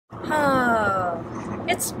Oh,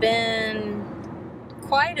 it's been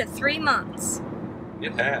quite a 3 months.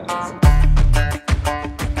 It has.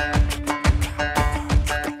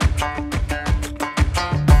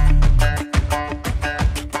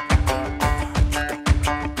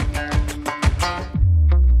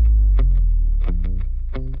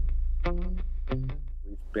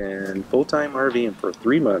 We've been full-time RVing for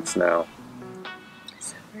 3 months now.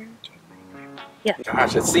 Yeah.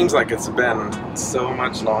 Gosh, it seems like it's been so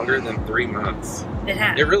much longer than 3 months. It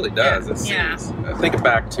has. It really does. Yeah. It seems. Think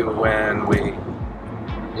back to when we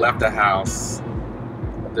left the house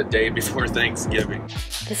the day before Thanksgiving.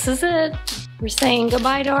 This is it. We're saying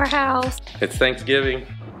goodbye to our house. It's Thanksgiving.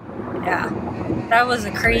 Yeah. That was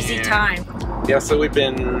a crazy time. Yeah, so we've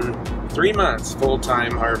been 3 months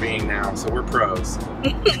full-time RVing now, so we're pros.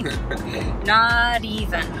 Not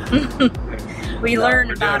even. We learn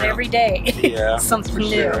about every day. Yeah, something new.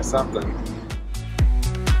 Sure, something.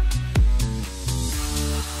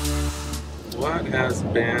 What has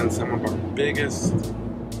been some of our biggest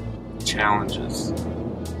challenges?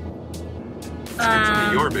 Some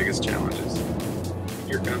of your biggest challenges.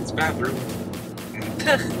 Here comes bathroom.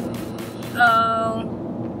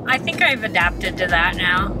 Oh, I think I've adapted to that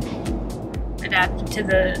now. Adapted to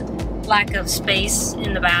the lack of space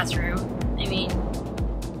in the bathroom. I mean,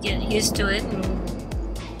 get used to it and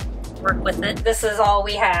work with it. This is all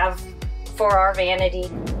we have for our vanity.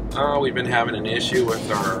 We've been having an issue with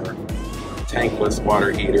our tankless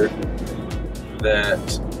water heater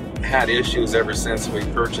that had issues ever since we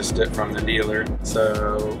purchased it from the dealer.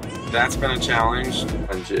 So that's been a challenge.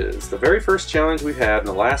 The very first challenge we've had in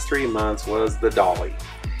the last 3 months was the dolly.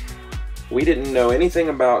 We didn't know anything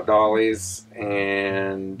about dollies,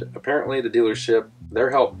 and apparently the dealership, their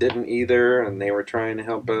help didn't either, and they were trying to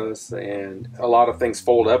help us, and a lot of things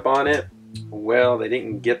fold up on it. Well, they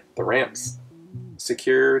didn't get the ramps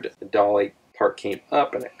secured. The dolly part came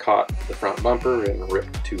up and it caught the front bumper and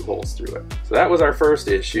ripped 2 holes through it. So that was our first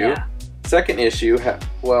issue. Yeah. Second issue,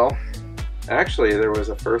 well, actually there was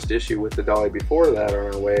a first issue with the dolly before that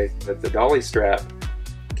on our way, that the dolly strap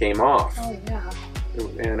came off. Oh yeah.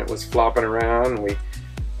 And it was flopping around.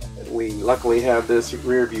 We luckily have this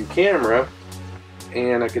rear view camera,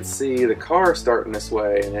 and I could see the car starting this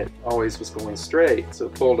way, and it always was going straight. So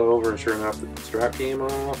it pulled over, and sure enough, the strap came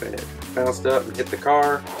off, and it bounced up and hit the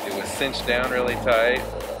car. It was cinched down really tight.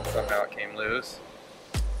 Somehow it came loose.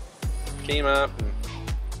 Came up and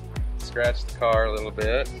scratched the car a little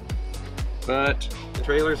bit. But the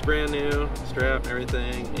trailer's brand new, strap and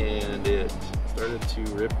everything, and it started to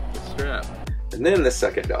rip the strap. And then the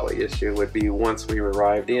second dolly issue would be once we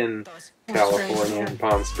arrived in California and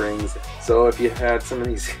Palm Springs. So if you had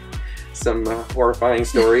some horrifying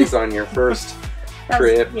stories on your first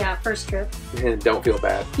trip. Yeah, first trip. Don't feel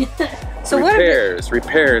bad. So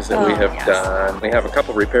repairs that we have done. We have a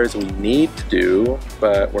couple of repairs we need to do,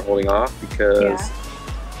 but we're holding off because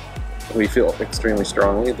we feel extremely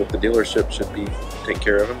strongly that the dealership should be take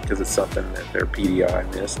care of them, because it's something that their PDI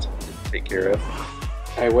missed to take care of.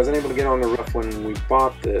 I wasn't able to get on the roof when we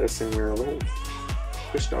bought this, and we were a little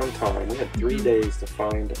pushed on time. We had 3 days to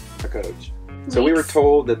find a coach. So we were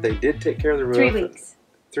told that they did take care of the roof. 3 weeks.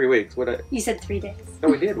 3 weeks. You said 3 days. No,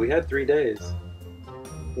 we did. We had 3 days.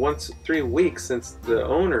 3 weeks since the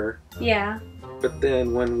owner. Yeah. But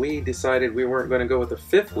then when we decided we weren't going to go with the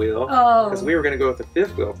 5th wheel, because we were going to go with the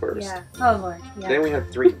 5th wheel first. Yeah. Oh Lord. Yeah. Then we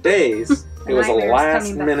had 3 days. It was a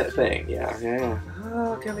last minute thing. Yeah.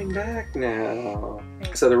 Oh, coming back now.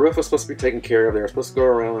 So the roof was supposed to be taken care of. They were supposed to go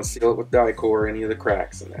around and seal it with Dicor, any of the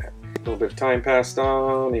cracks in that. A little bit of time passed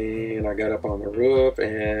on, and I got up on the roof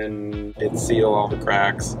and it sealed all the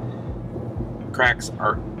cracks. Cracks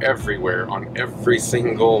are everywhere on every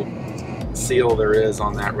single seal there is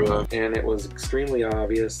on that roof, and it was extremely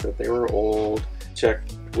obvious that they were old.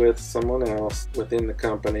 Checked with someone else within the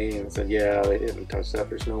company and said, yeah, they didn't touch that,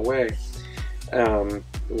 there's no way.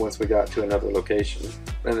 Once we got to another location,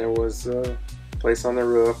 and there was a place on the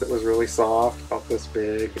roof that was really soft, about this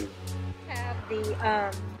big. And have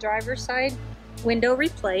the driver's side window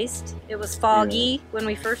replaced. It was foggy when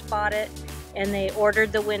we first bought it, and they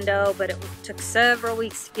ordered the window, but it took several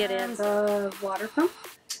weeks to get in. The water pump.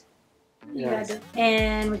 Yes.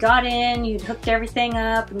 And we got in, you'd hooked everything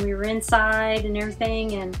up, and we were inside and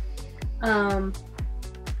everything, and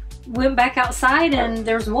went back outside, and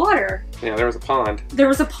there's water. Yeah, there was a pond. There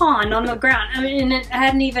was a pond on the ground. I mean, and it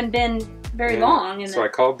hadn't even been very long. So I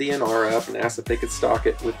called DNR up and asked if they could stock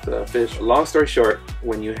it with fish. Long story short,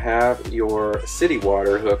 when you have your city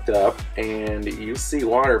water hooked up and you see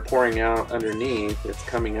water pouring out underneath, it's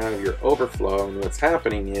coming out of your overflow, and what's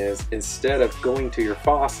happening is instead of going to your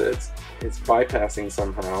faucets, it's bypassing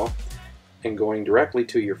somehow and going directly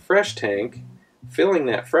to your fresh tank, filling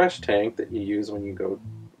that fresh tank that you use when you go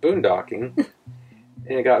boondocking.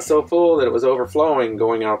 And it got so full that it was overflowing,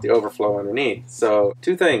 going out the overflow underneath. So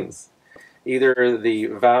two things. Either the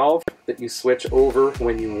valve that you switch over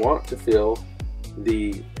when you want to fill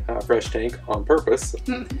the fresh tank on purpose,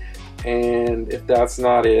 and if that's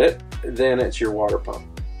not it, then it's your water pump.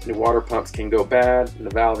 The water pumps can go bad, and the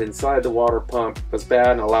valve inside the water pump was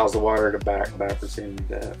bad and allows the water to backwards and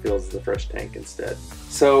fills the fresh tank instead.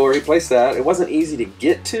 So we replaced that. It wasn't easy to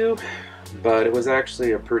get to, but it was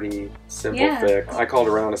actually a pretty simple fix. I called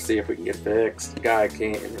around to see if we could get fixed. The guy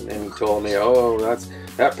came and he told me, "Oh,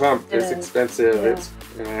 that pump is expensive."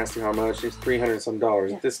 And I asked him how much. It's $300 and some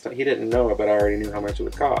dollars. This time, he didn't know it, but I already knew how much it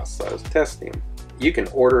would cost, so I was testing him. You can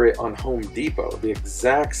order it on Home Depot, the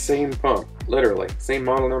exact same pump, literally, same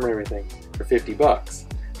model number, everything, for 50 bucks.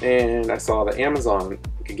 And I saw that Amazon,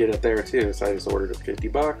 you could get it there too, so I just ordered it for 50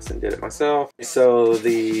 bucks and did it myself. So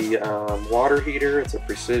the water heater, it's a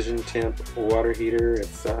precision temp water heater.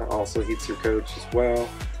 It's also heats your coach as well.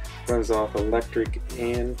 Runs off electric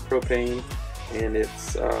and propane, and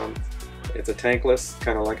it's a tankless,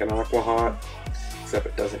 kind of like an Aqua Hot, except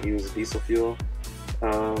it doesn't use diesel fuel.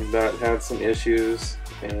 That had some issues,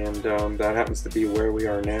 and that happens to be where we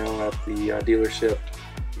are now at the dealership,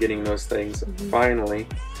 getting those things finally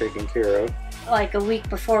taken care of. Like a week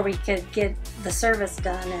before we could get the service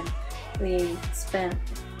done, and we spent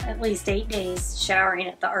at least 8 days showering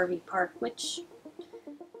at the RV park, which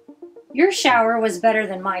your shower was better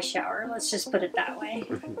than my shower, let's just put it that way.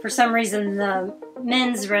 For some reason the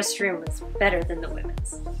men's restroom was better than the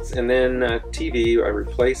women's. And then TV, I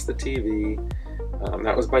replaced the TV.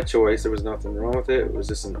 That was by choice. There was nothing wrong with it. It was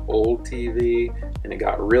just an old TV, and it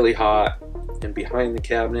got really hot. And behind the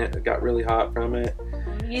cabinet, it got really hot from it.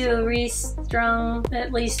 You restrung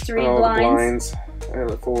at least 3 blinds. blinds. I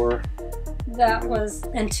had 4. That was,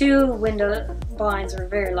 and 2 window blinds were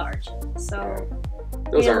very large. So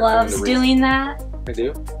Those he loves doing that. I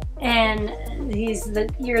do. And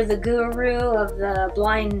you're the guru of the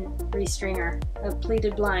blind restringer, of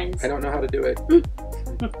pleated blinds. I don't know how to do it.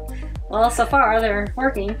 Well, so far they're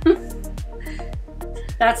working.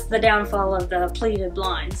 That's the downfall of the pleated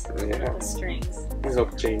blinds, the strings. I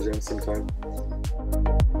hope to change them sometime.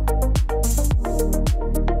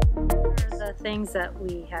 What are the things that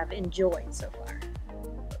we have enjoyed so far?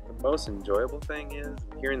 The most enjoyable thing is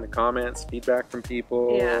hearing the comments, feedback from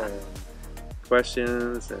people, and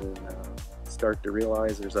questions, and start to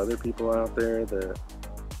realize there's other people out there that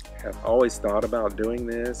have always thought about doing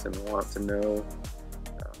this and want to know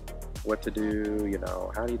what to do, you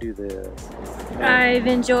know, how do you do this? I've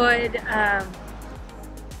enjoyed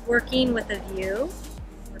working with a view,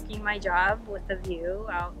 working my job with a view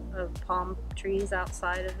out of palm trees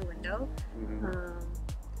outside of the window.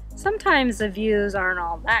 Sometimes the views aren't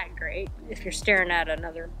all that great if you're staring at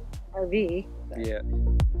another RV. Yeah.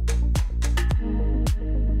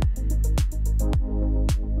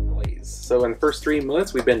 So in the first 3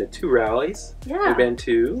 months, we've been to 2 rallies. Yeah. We've been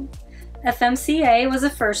to FMCA was the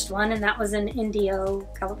first one, and that was in Indio,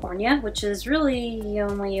 California, which is really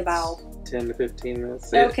only about 10 to 15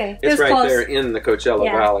 minutes. Okay. It's right close. there in the Coachella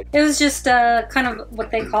Valley. It was just kind of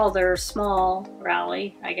what they call their small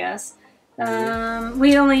rally, I guess.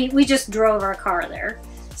 We just drove our car there,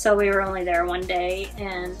 so we were only there one day,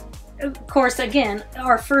 and of course, again,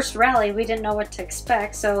 our first rally, we didn't know what to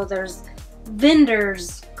expect, so there's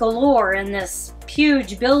vendors galore in this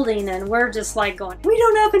huge building, and we're just like going, we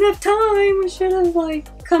don't have enough time, we should have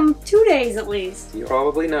like come 2 days at least. You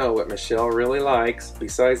probably know what Michelle really likes,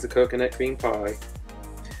 besides the coconut cream pie.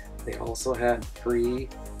 They also had free...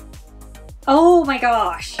 Oh my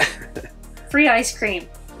gosh! Free ice cream.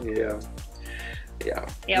 Yeah,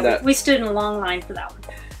 we stood in a long line for that one.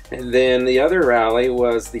 And then the other rally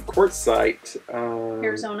was the Quartzsite,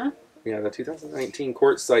 Arizona. Yeah, the 2019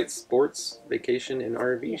 Quartzsite Sports Vacation and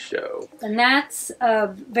RV Show. And that's a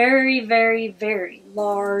very, very, very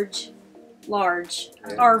large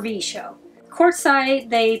RV show. Quartzsite,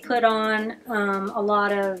 they put on a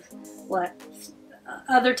lot of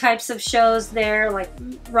other types of shows there, like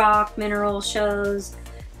rock, mineral shows.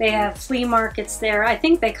 They have flea markets there. I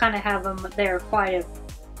think they kind of have them there quite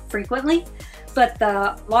frequently. But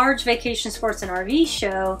the large vacation sports and RV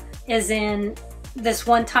show is in this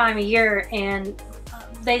one time a year, and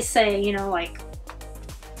they say, you know, like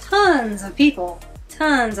tons of people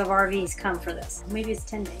tons of RVs come for this. Maybe it's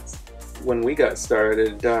 10 days. When we got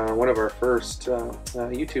started, one of our first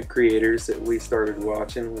YouTube creators that we started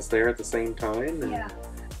watching was there at the same time. And yeah.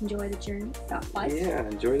 Enjoy the Journey.life. Yeah,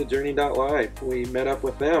 Enjoy the Journey.life. We met up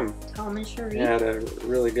with them. Tom and Cherie. Had a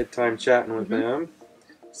really good time chatting with them.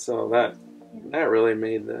 So that really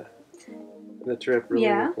made the trip really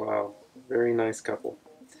worthwhile. Very nice couple.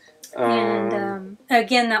 And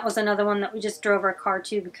again, that was another one that we just drove our car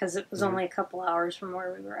to because it was only a couple hours from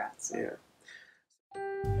where we were at. So. Yeah.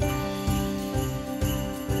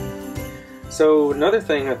 So another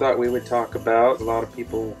thing I thought we would talk about, a lot of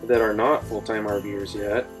people that are not full-time RVers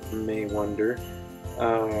yet may wonder,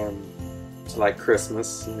 like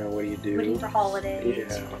Christmas, you know, what do you do? Waiting for holidays,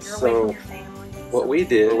 yeah. you're So away from your family. What we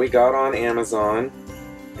did, we got on Amazon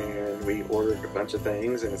and we ordered a bunch of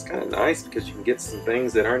things, and it's kind of nice because you can get some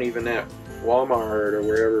things that aren't even at Walmart or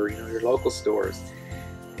wherever, you know, your local stores.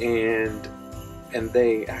 And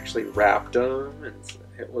they actually wrapped them, and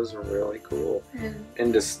it was really cool.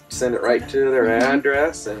 And just send it right to their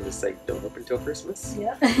address and just say, don't open till Christmas.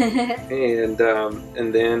 Yeah. And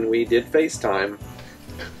then we did FaceTime.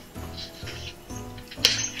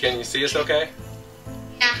 Can you see us okay?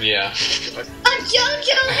 Yeah. A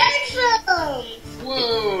JoJo headphones!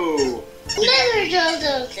 Whoa! Another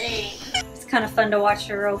JoJo thing. It's kind of fun to watch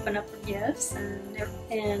her open up her gifts,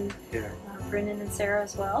 and Brendan and Sarah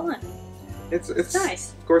as well. And it's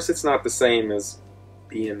nice. Of course, it's not the same as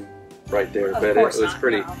being right there, but it was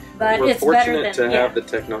pretty. No. But we're it's fortunate better than, to have the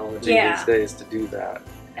technology these days to do that.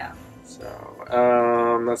 Yeah.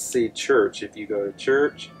 So, let's see, church. If you go to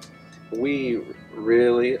church, we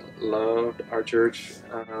really loved our church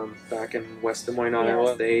back in West Des Moines,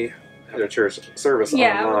 Iowa. They had a church service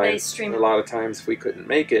online. They stream. A lot of times, if we couldn't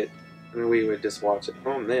make it, we would just watch it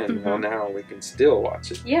home. Then, well, now we can still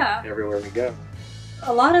watch it. Yeah. Everywhere we go.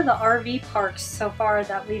 A lot of the RV parks so far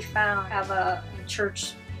that we found have a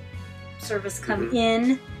church service come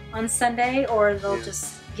in on Sunday, or they'll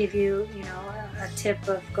just give you, you know, a tip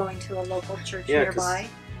of going to a local church nearby.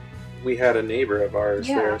 We had a neighbor of ours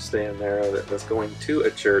there staying there that was going to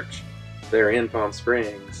a church there in Palm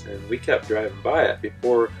Springs, and we kept driving by it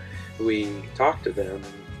before we talked to them,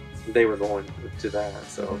 and they were going to that.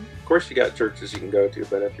 So of course you got churches you can go to,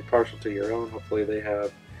 but if you're partial to your own, hopefully they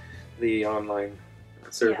have the online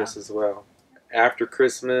service as well. After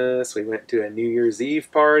Christmas, we went to a New Year's Eve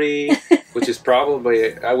party, which is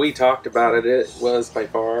probably, we talked about it, it was by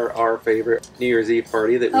far our favorite New Year's Eve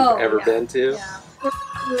party that we've ever been to. Yeah.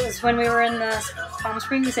 It was when we were in the Palm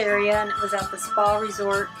Springs area, and it was at the Spa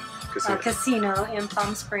Resort Casino in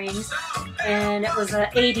Palm Springs, and it was an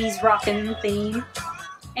 80s rockin' theme.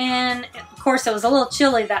 And of course it was a little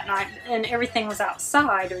chilly that night, and everything was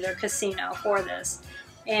outside of their casino for this.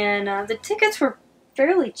 And the tickets were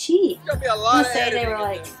fairly cheap. I'll say they were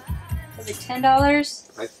like, was it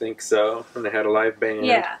 $10? I think so. And they had a live band.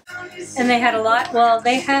 Yeah. And they had a lot, well,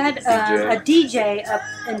 they had a DJ up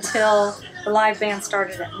until the live band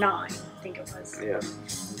started at 9, I think it was. Yeah.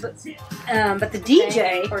 But the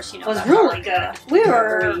DJ, of course, you know, was really good. We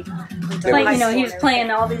were playing, you know, he was playing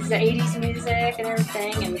all these 80s music and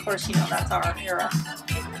everything, and of course, you know, that's our era.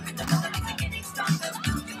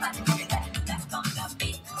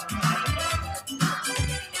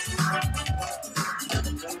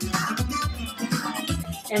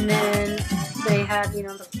 And then they had, you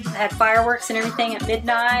know, they had fireworks and everything at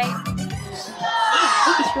midnight.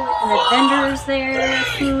 And the vendors there,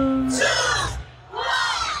 food.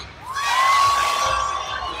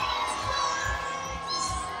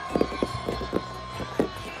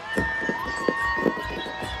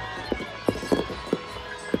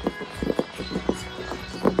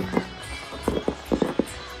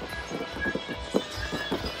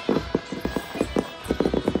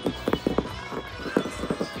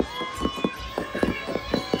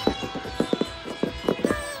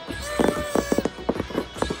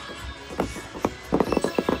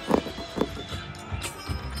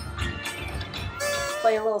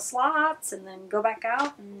 Play a little slots and then go back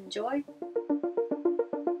out and enjoy.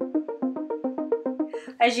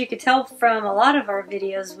 As you could tell from a lot of our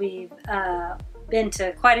videos, we've been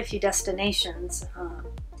to quite a few destinations. You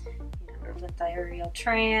know, with the aerial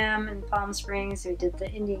tram in Palm Springs, we did the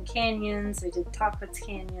Indian Canyons, we did Tockwitz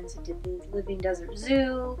Canyons, we did the Living Desert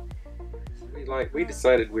Zoo. We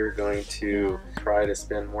decided we were going to try to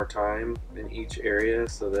spend more time in each area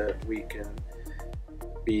so that we can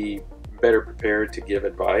be better prepared to give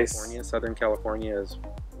advice. Southern California is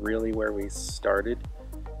really where we started.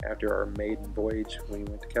 After our maiden voyage, we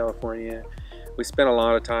went to California. We spent a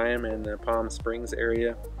lot of time in the Palm Springs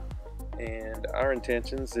area, and our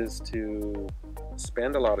intentions is to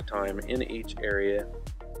spend a lot of time in each area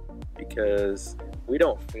because we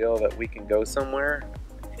don't feel that we can go somewhere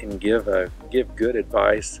and give good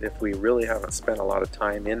advice if we really haven't spent a lot of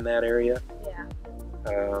time in that area.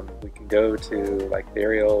 Yeah. We can go to like the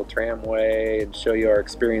aerial tramway and show you our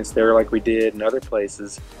experience there like we did in other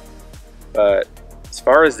places. But as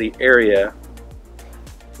far as the area,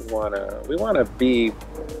 we wanna be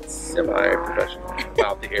semi-professional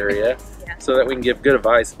about the area. Yeah. So that we can give good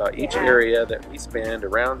advice about each area that we spend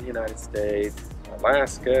around the United States,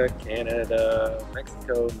 Alaska, Canada,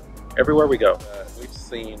 Mexico, everywhere we go. We've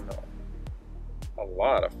seen a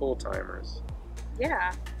lot of full-timers.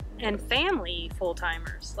 Yeah, and family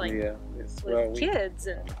full-timers, like we kids.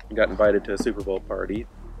 And got invited to a Super Bowl party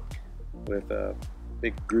with a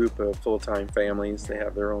big group of full-time families. They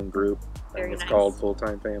have their own group. Very it's nice. called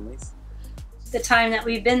Full-Time Families. The time that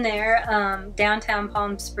we've been there, downtown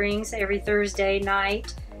Palm Springs, every Thursday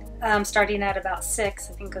night, starting at about 6,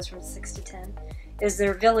 I think it goes from 6 to 10, is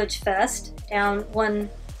their Village Fest down one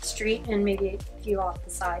street and maybe a few off the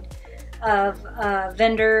side of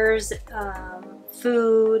vendors,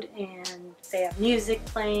 food, and they have music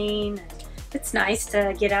playing. It's nice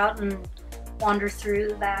to get out and wander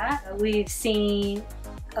through that. We've seen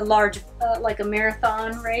a large, like a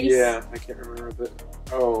marathon race. Yeah, I can't remember, but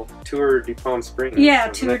Tour de Palm Springs. Yeah,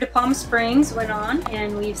 Tour de Palm Springs went on,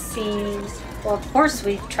 and we've seen, well, of course,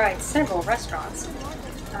 we've tried several restaurants.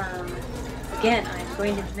 Again, I'm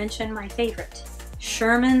going to mention my favorite,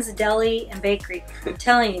 Sherman's Deli and Bakery. I'm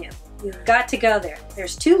telling you, you've got to go there.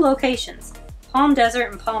 There's 2 locations, Palm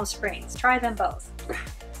Desert and Palm Springs. Try them both.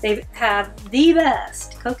 They have the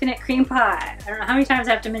best coconut cream pie. I don't know how many times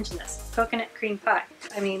I have to mention this. Coconut cream pie.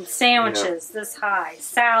 I mean, sandwiches this high,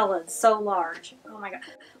 salads so large. Oh my God.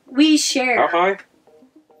 We share. How high?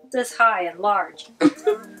 This high and large.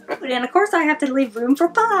 And of course I have to leave room for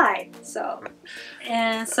pie. So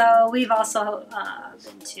we've also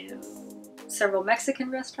been to several Mexican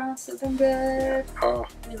restaurants that have been good. Oh,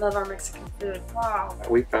 We love our Mexican food. Wow.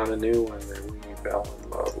 we found a new one that we fell in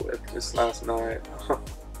love with just last night.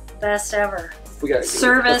 Best ever. We gotta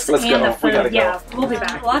Service let's and go. the We gotta food. go. Yeah, we'll be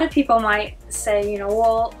back. A lot of people might say,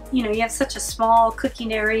 well, you have such a small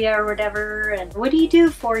cooking area or whatever, and what do you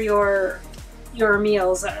do for your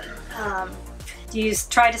meals? Do you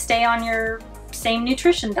try to stay on your same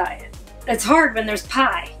nutrition diet? It's hard when there's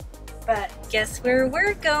pie. But guess where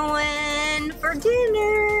we're going for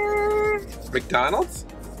dinner? McDonald's?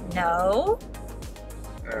 No.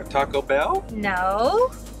 Taco Bell?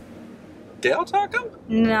 No. Del Taco?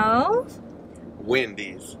 No.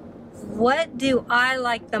 Wendy's. What do I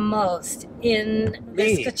like the most in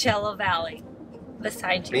this Me. Coachella Valley?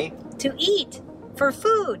 Besides you. Me? To eat. For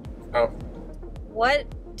food. Oh, What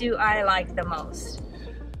do I like the most?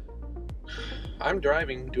 I'm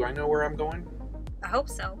driving. Do I know where I'm going? I hope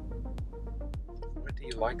so. What do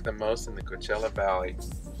you like the most in the Coachella Valley?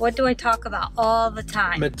 What do I talk about all the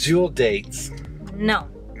time? Medjool dates. No.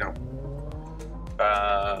 No.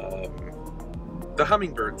 The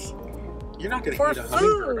hummingbirds. You're not going to For eat a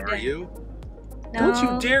hummingbird, food. are you? No. Don't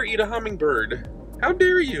you dare eat a hummingbird. How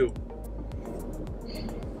dare you?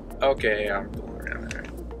 Okay, I'm fooling around there.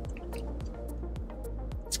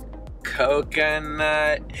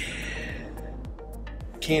 Coconut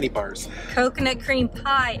candy bars. Coconut cream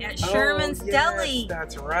pie at Sherman's Oh, yes, Deli.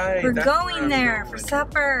 That's right. We're That's where going I'm there for going.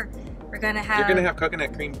 supper. We're gonna have. You're gonna have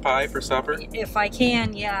coconut cream pie for supper? If I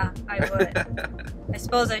can, yeah, I would. I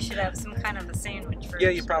suppose I should have some kind of a sandwich first. Yeah,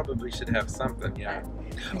 you probably should have something, yeah.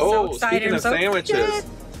 I'm so excited. Speaking I'm of so sandwiches, excited.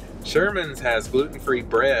 Sherman's has gluten-free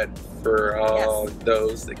bread for all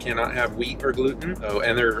those that cannot have wheat or gluten. Oh,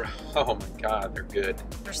 and they're, oh my God, they're good.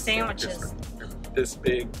 For sandwiches. They're this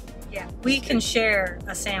big. Yeah, we can share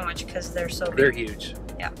a sandwich because they're so big. They're huge.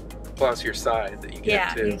 Yeah. Plus your side that you get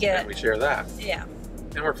Yeah, too. you get- And we share that. Yeah.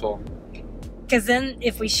 And we're full. Because then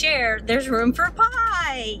if we share, there's room for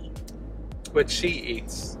pie. But she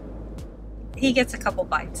eats. He gets a couple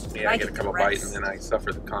bites. Yeah, I get a the couple bites rest. and then I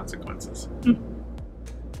suffer the consequences.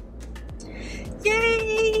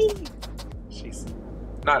 Yay! She's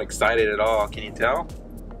not excited at all. Can you tell?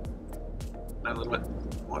 Not a little bit.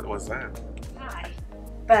 What was that? Pie.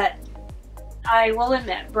 But I will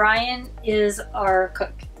admit, Brian is our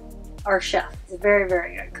cook, our chef. He's a very,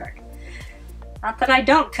 very good cook. Not that I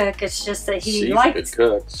don't cook, it's just that She's he a likes good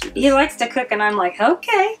cook. She just, he likes to cook, and I'm like,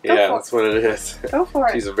 okay, go yeah, for that's what it is. it. Go for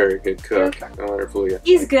it. She's a very good cook. Good cook. Don't let her fool you.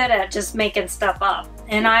 He's good at just making stuff up,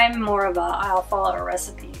 and I'm more of I'll follow a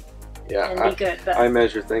recipe and Yeah, be good. But I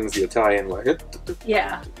measure things the Italian way.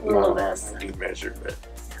 yeah, a little bit. I do measure, but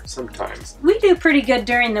sometimes. We do pretty good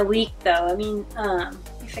during the week, though. I mean,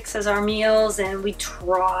 he fixes our meals, and we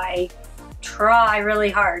try try really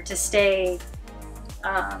hard to stay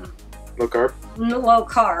Low carb? low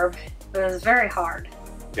carb, but it was very hard.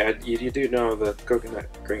 Yeah, you do know that coconut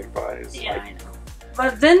cream pie is Yeah, like... I know.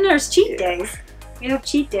 But then there's cheat Yeah. days. You have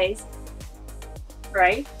cheat days,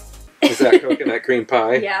 right? Is that coconut cream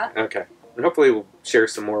pie? Yeah. Okay. And hopefully we'll share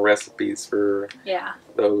some more recipes for Yeah.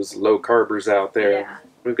 those low carbers out there. Yeah.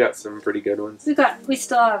 We've got some pretty good ones. We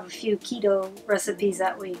still have a few keto recipes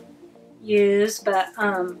that we use, but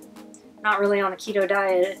not really on a keto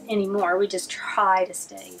diet anymore. We just try to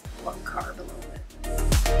stay low carb a little bit.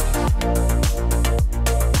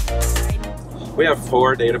 We have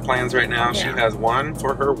 4 data plans right now. Yeah. She has one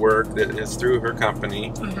for her work that is through her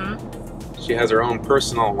company. Mm-hmm. She has her own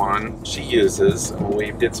personal one she uses.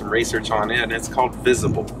 We did some research on it, and it's called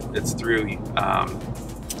Visible. It's through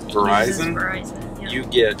Verizon. Verizon, yeah. You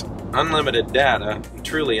get unlimited data,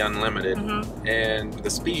 truly unlimited, Mm-hmm. and the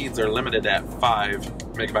speeds are limited at 5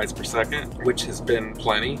 megabytes per second, which has been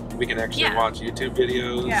plenty. We can actually Yeah. watch YouTube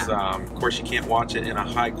videos. Yeah. Of course, you can't watch it in a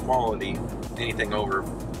high quality, anything over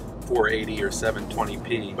 480 or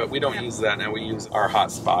 720p, but we don't Yeah. use that now. We use our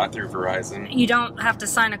hotspot through Verizon. You don't have to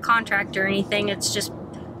sign a contract or anything. It's just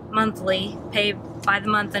monthly, pay by the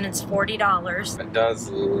month, and it's $40. It does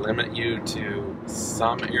limit you to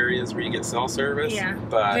some areas where you get cell service, Yeah.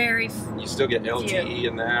 but Very you still get LTE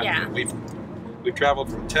in that. Yeah. We've traveled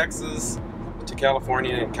from Texas to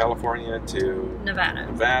California and California to Nevada.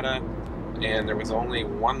 Nevada, and there was only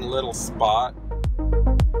one little spot.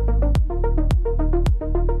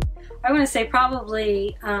 I want to say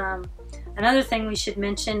probably another thing we should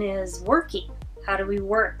mention is working. How do we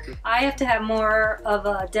work? I have to have more of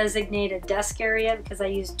a designated desk area because I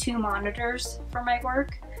use 2 monitors for my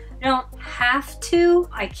work. I don't have to.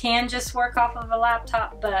 I can just work off of a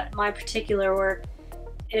laptop, but my particular work,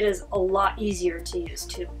 it is a lot easier to use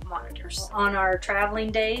 2 monitors. On our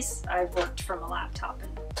traveling days, I've worked from a laptop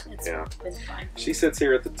and it's been fine. She sits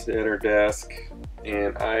here at her desk,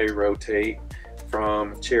 and I rotate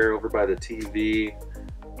from a chair over by the TV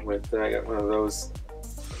with, I got one of those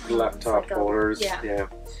laptop like holders. yeah.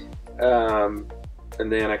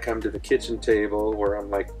 And then I come to the kitchen table where I'm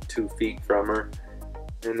like 2 feet from her,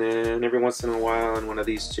 and then every once in a while in one of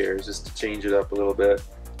these chairs just to change it up a little bit.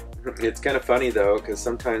 It's kind of funny though, because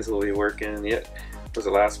sometimes we'll be working, was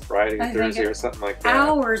it last Friday or Thursday or something like that?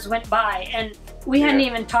 Hours went by and we hadn't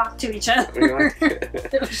even talked to each other.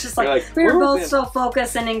 It was just like we were both so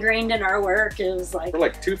focused and ingrained in our work. It was like we're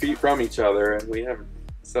like 2 feet from each other, and we haven't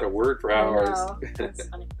said a word for hours. I know. That's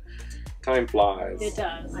funny. Time flies. It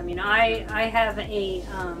does. I mean, I have a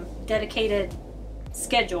dedicated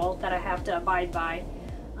schedule that I have to abide by.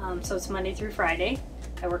 So it's Monday through Friday.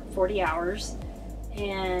 I work 40 hours,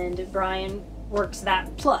 and Brian works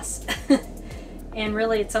that plus. And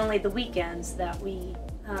really, it's only the weekends that we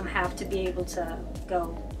have to be able to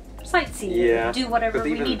go sightsee and do whatever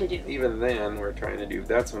we need to do. Even then, we're trying to do.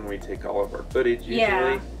 That's when we take all of our footage usually.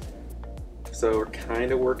 Yeah. So we're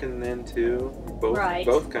kind of working then too.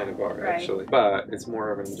 Both kind of are actually, but it's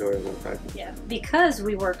more of an enjoyable type. Yeah, because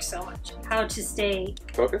we work so much. How to stay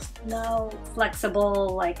focused? No, flexible.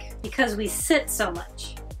 Like because we sit so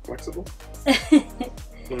much. Flexible.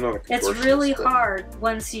 It's really hard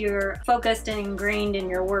once you're focused and ingrained in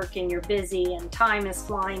your work and you're busy and time is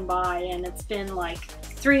flying by and it's been like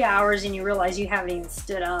 3 hours and you realize you haven't even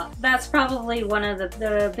stood up. That's probably one of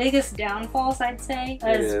the biggest downfalls, I'd say,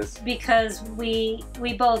 is because we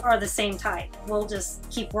both are the same type. We'll just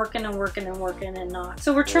keep working and working and working and not.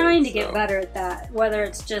 So we're trying to get better at that, whether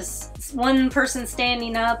it's just one person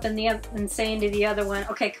standing up and saying to the other one,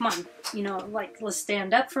 okay, come on, like let's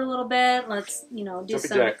stand up for a little bit, let's, do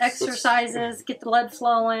some exercises, get the blood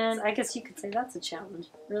flowing. I guess you could say that's a challenge,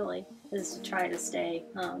 really, is to try to stay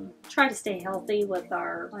healthy with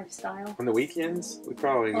our lifestyle. On the weekends, we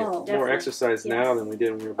probably get more definitely. exercise now than we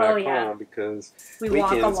did when we were back home, because we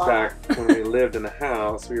weekends back when we lived in a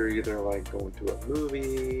house, we were either like going to a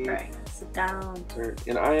movie, sit down.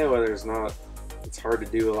 In Iowa, it's hard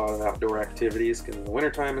to do a lot of outdoor activities because in the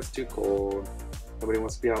wintertime it's too cold. Nobody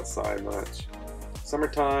wants to be outside much.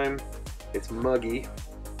 Summertime, it's muggy,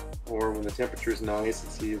 or when the temperature's nice,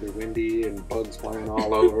 it's either windy and bugs flying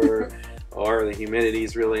all over, or the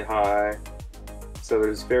humidity's really high. So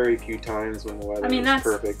there's very few times when the weather is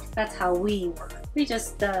perfect. That's how we work. We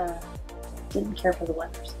just didn't care for the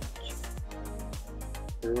weather so much.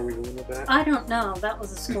 Where were we going with that? I don't know. That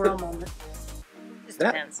was a squirrel moment.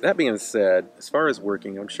 That being said, as far as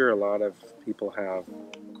working, I'm sure a lot of people have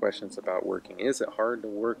questions about working. Is it hard to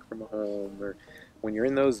work from home? Or when you're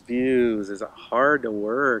in those views, is it hard to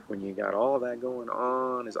work when you got all that going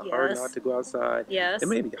on? Is it hard not to go outside? Yes. It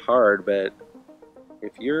may be hard, but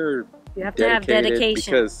if you're You have to have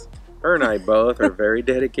dedication. Because her and I both are very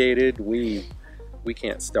dedicated. We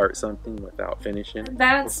can't start something without finishing.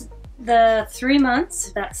 That's the 3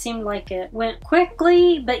 months. That seemed like it went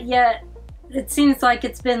quickly, but yet it seems like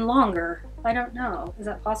it's been longer. I don't know. Is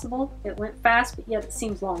that possible? It went fast, but yet it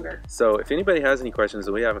seems longer. So if anybody has any questions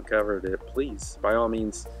and we haven't covered it, please, by all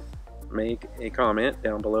means, make a comment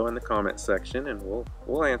down below in the comment section and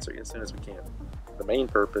we'll answer you as soon as we can. The main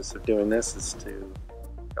purpose of doing this is to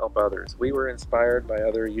help others. We were inspired by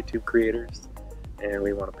other YouTube creators and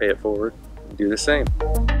we want to pay it forward and do the same.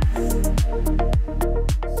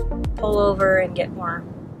 Pull over and get more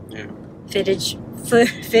footage.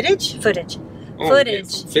 Video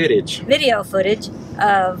footage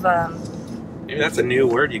of Maybe that's a new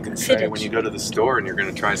word you can say footage. when you go to the store and you're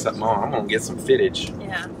going to try something. Oh, I'm going to get some footage.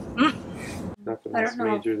 Yeah. Nothing I else don't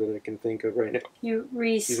know. major that I can think of right now. You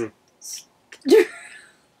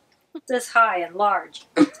this high and large.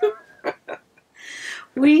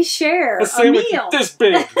 We share a meal. This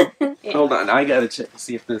big. Yeah. Hold on, I gotta check to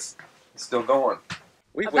see if this is still going.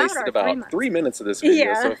 We've About wasted our about 3 minutes of this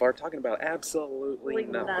video so far, talking about absolutely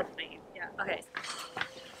nothing. Yeah. Okay.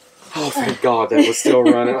 Oh, thank God that was still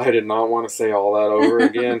running. I did not want to say all that over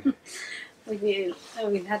again.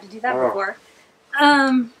 We've had to do that Oh. before.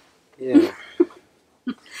 Yeah.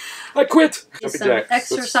 I quit. Do some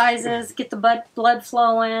exercises, get the blood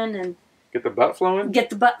flowing, and Get the butt flowing? get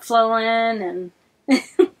the butt flowing, and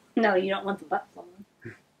no, you don't want the butt flowing.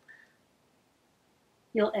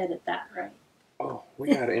 You'll edit that, right? Oh,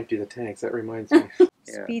 we gotta empty the tanks. That reminds me.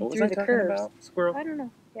 Yeah. Speed What was through I the talking curves. about? Squirrel? I don't know.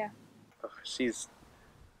 Yeah. Oh, she's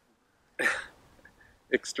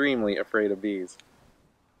extremely afraid of bees.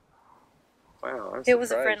 Wow, I'm It was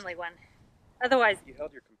a surprised. friendly one. Otherwise, You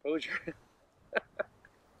held your composure.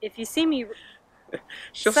 if you see me,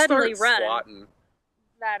 She'll suddenly start run. swatting.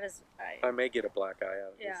 that is. I may get a black eye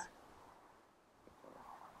out of Yeah.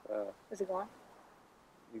 this. Is it gone?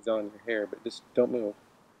 He's on your hair, but just don't move.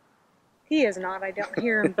 He is not. I don't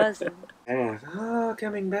hear him buzzing. Yeah. Oh,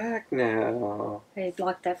 coming back now. I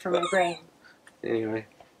blocked that from my brain. Anyway,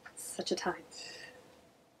 Such a time.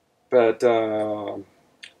 but lost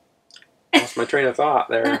my train of thought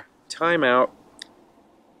there. Time out.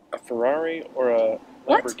 A Ferrari or a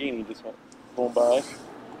What? Lamborghini just went going by.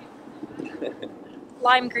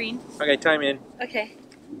 Lime green. Okay, time in. Okay.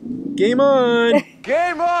 Game on!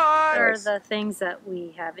 Game on! Are the things that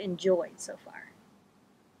we have enjoyed so far.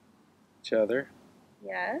 Each other.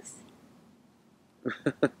 Yes.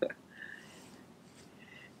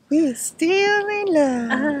 We're still in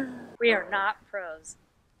love. We are not pros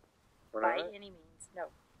We're by not? any means. No.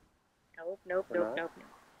 Nope. We're not?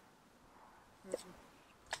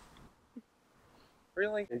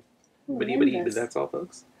 Really? But that's all,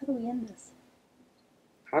 folks. How do we end this?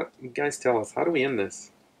 How, you guys tell us, how do we end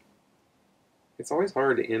this? It's always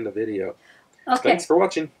hard to end a video. Okay. Thanks for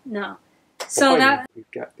watching. No. So Bye. that, We've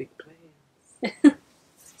got big plans.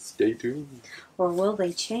 Stay tuned. or will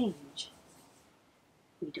they change?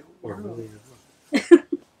 We don't know. Or will they not?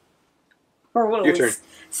 Or will Your we turn.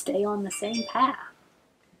 stay on the same path?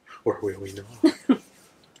 Or will we not?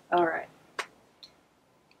 All right.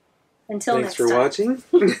 Until Thanks next for time. watching.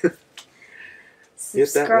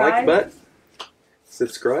 Hit that like button.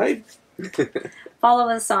 Subscribe. Follow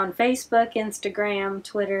us on Facebook, Instagram,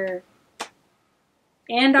 Twitter,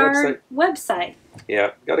 and our website,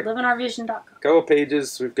 Yeah, got a LivinRVision.com. couple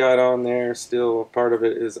pages we've got on there. Still, part of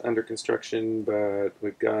it is under construction, but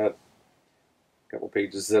we've got a couple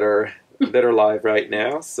pages that are live right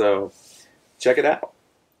now. So check it out.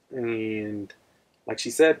 And like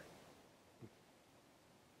she said,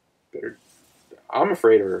 better. I'm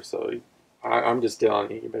afraid of her, so I'm just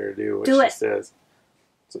telling you, you better do what she says.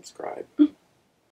 Subscribe.